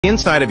The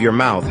inside of your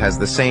mouth has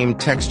the same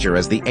texture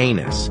as the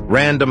anus.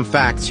 Random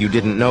facts you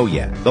didn't know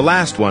yet. The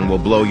last one will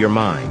blow your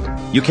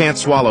mind. You can't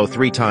swallow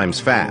 3 times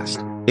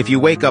fast. If you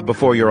wake up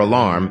before your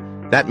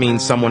alarm, that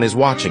means someone is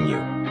watching you.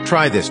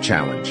 Try this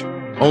challenge.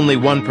 Only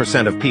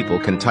 1% of people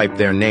can type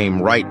their name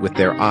right with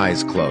their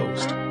eyes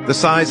closed. The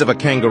size of a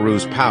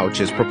kangaroo's pouch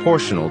is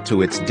proportional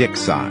to its dick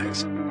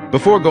size.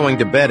 Before going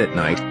to bed at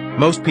night,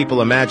 most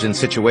people imagine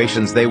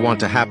situations they want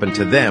to happen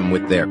to them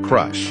with their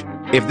crush.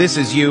 If this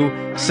is you,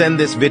 send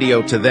this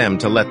video to them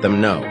to let them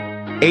know.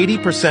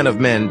 80% of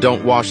men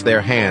don't wash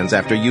their hands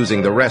after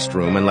using the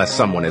restroom unless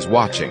someone is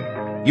watching.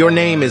 Your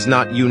name is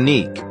not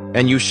unique,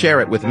 and you share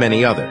it with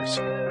many others.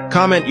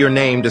 Comment your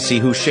name to see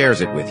who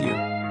shares it with you.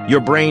 Your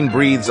brain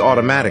breathes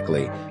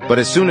automatically, but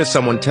as soon as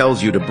someone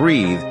tells you to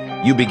breathe,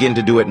 you begin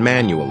to do it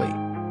manually.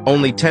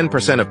 Only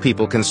 10% of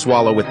people can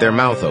swallow with their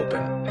mouth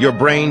open. Your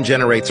brain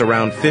generates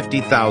around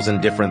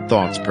 50,000 different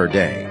thoughts per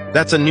day.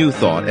 That's a new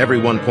thought every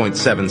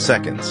 1.7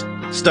 seconds.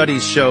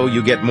 Studies show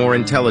you get more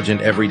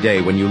intelligent every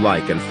day when you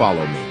like and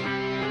follow me.